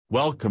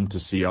Welcome to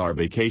CR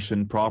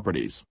Vacation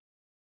Properties.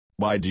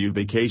 Why do you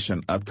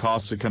vacation at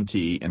Casa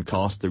Contee in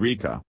Costa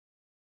Rica?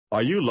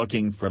 Are you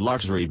looking for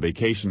luxury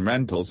vacation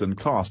rentals in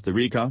Costa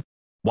Rica?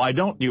 Why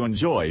don't you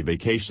enjoy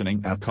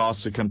vacationing at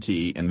Casa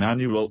Contee in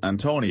Manuel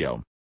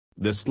Antonio?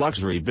 This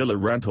luxury villa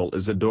rental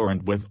is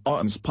adorned with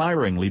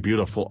awe-inspiringly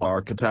beautiful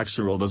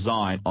architectural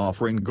design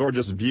offering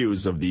gorgeous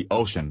views of the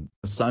ocean,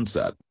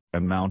 sunset,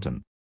 and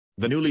mountain.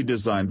 The newly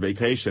designed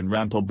vacation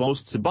rental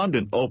boasts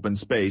abundant open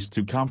space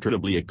to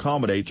comfortably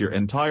accommodate your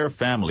entire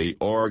family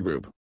or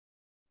group.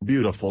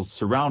 Beautiful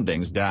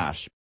surroundings.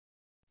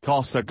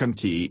 Casa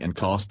Contee in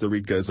Costa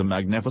Rica is a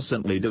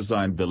magnificently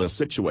designed villa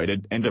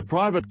situated in the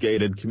private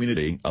gated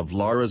community of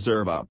La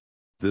Reserva.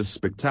 This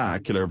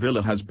spectacular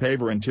villa has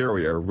paver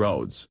interior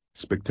roads,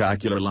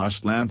 spectacular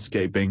lush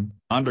landscaping,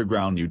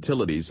 underground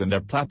utilities and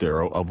a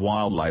plethora of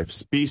wildlife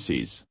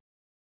species.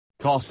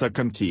 Casa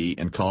Contee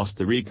in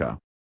Costa Rica.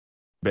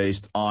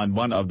 Based on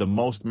one of the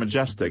most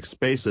majestic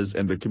spaces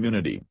in the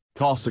community,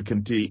 Casa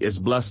Contee is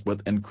blessed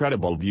with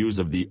incredible views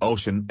of the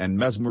ocean and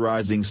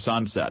mesmerizing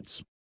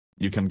sunsets.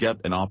 You can get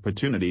an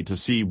opportunity to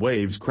see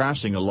waves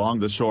crashing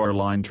along the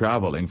shoreline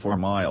traveling for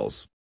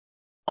miles.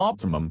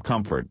 Optimum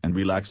comfort and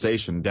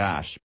relaxation.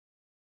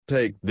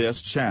 Take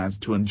this chance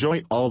to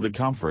enjoy all the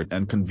comfort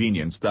and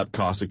convenience that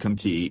Casa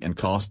Contee in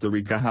Costa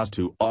Rica has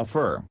to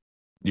offer.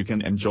 You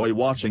can enjoy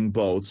watching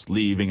boats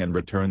leaving and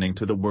returning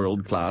to the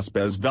world-class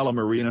Bez Vela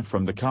Marina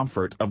from the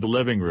comfort of the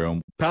living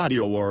room,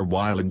 patio or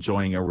while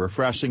enjoying a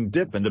refreshing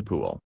dip in the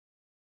pool.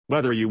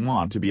 Whether you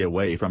want to be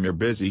away from your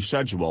busy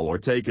schedule or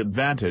take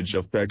advantage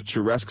of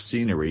picturesque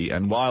scenery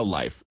and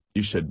wildlife,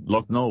 you should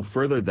look no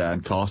further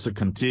than Casa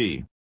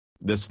Contee.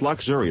 This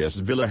luxurious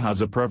villa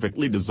has a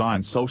perfectly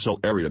designed social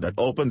area that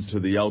opens to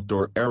the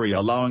outdoor area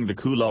allowing the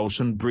cool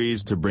ocean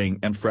breeze to bring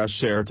in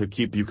fresh air to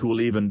keep you cool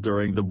even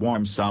during the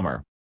warm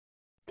summer.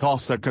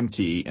 Casa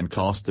Contee in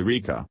Costa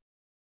Rica.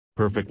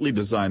 Perfectly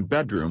designed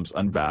bedrooms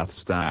and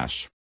baths.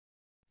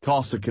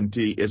 Casa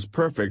Contee is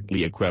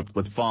perfectly equipped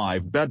with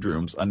 5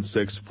 bedrooms and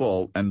 6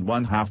 full and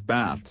 1/2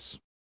 baths.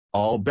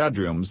 All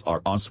bedrooms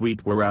are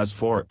ensuite whereas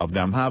 4 of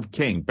them have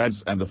king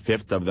beds and the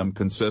 5th of them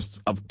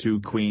consists of 2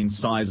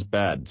 queen-size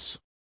beds.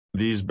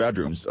 These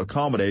bedrooms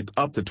accommodate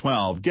up to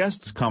 12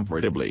 guests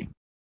comfortably.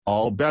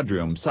 All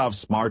bedrooms have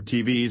smart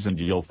TVs and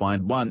you'll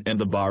find one in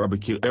the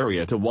barbecue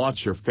area to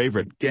watch your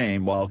favorite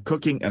game while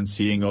cooking and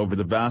seeing over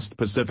the vast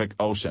Pacific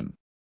Ocean.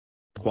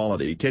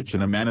 Quality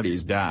kitchen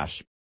amenities.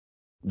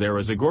 There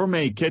is a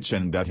gourmet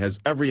kitchen that has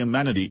every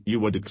amenity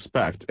you would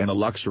expect in a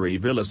luxury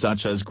villa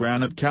such as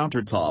granite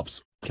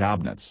countertops,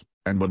 cabinets,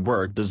 and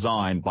woodwork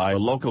designed by a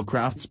local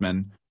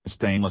craftsman,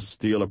 stainless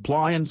steel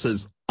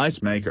appliances,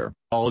 ice maker,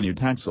 all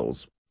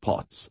utensils,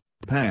 pots,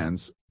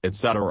 pans,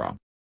 etc.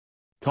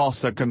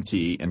 Casa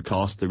Contee in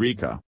Costa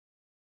Rica.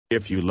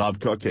 If you love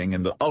cooking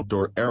in the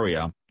outdoor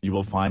area, you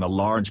will find a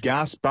large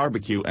gas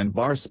barbecue and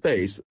bar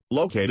space,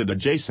 located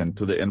adjacent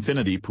to the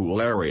infinity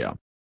pool area.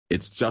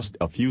 It's just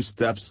a few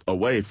steps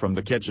away from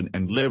the kitchen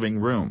and living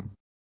room.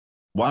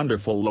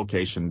 Wonderful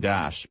location.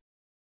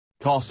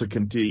 Casa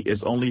Contee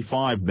is only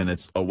 5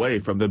 minutes away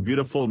from the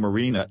beautiful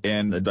marina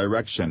in the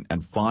direction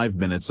and 5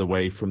 minutes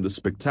away from the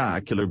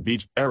spectacular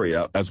beach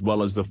area as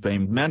well as the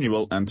famed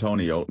Manuel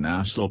Antonio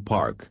National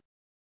Park.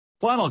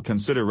 Final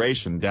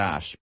consideration.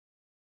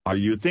 Are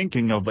you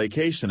thinking of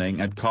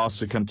vacationing at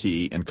Casa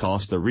Contee in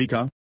Costa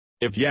Rica?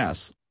 If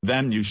yes,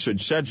 then you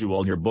should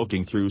schedule your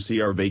booking through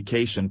CR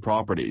Vacation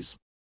Properties.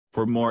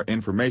 For more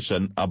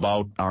information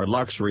about our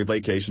luxury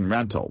vacation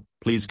rental,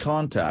 please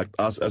contact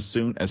us as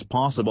soon as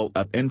possible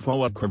at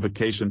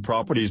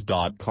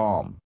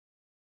info@crvacationproperties.com.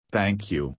 Thank you.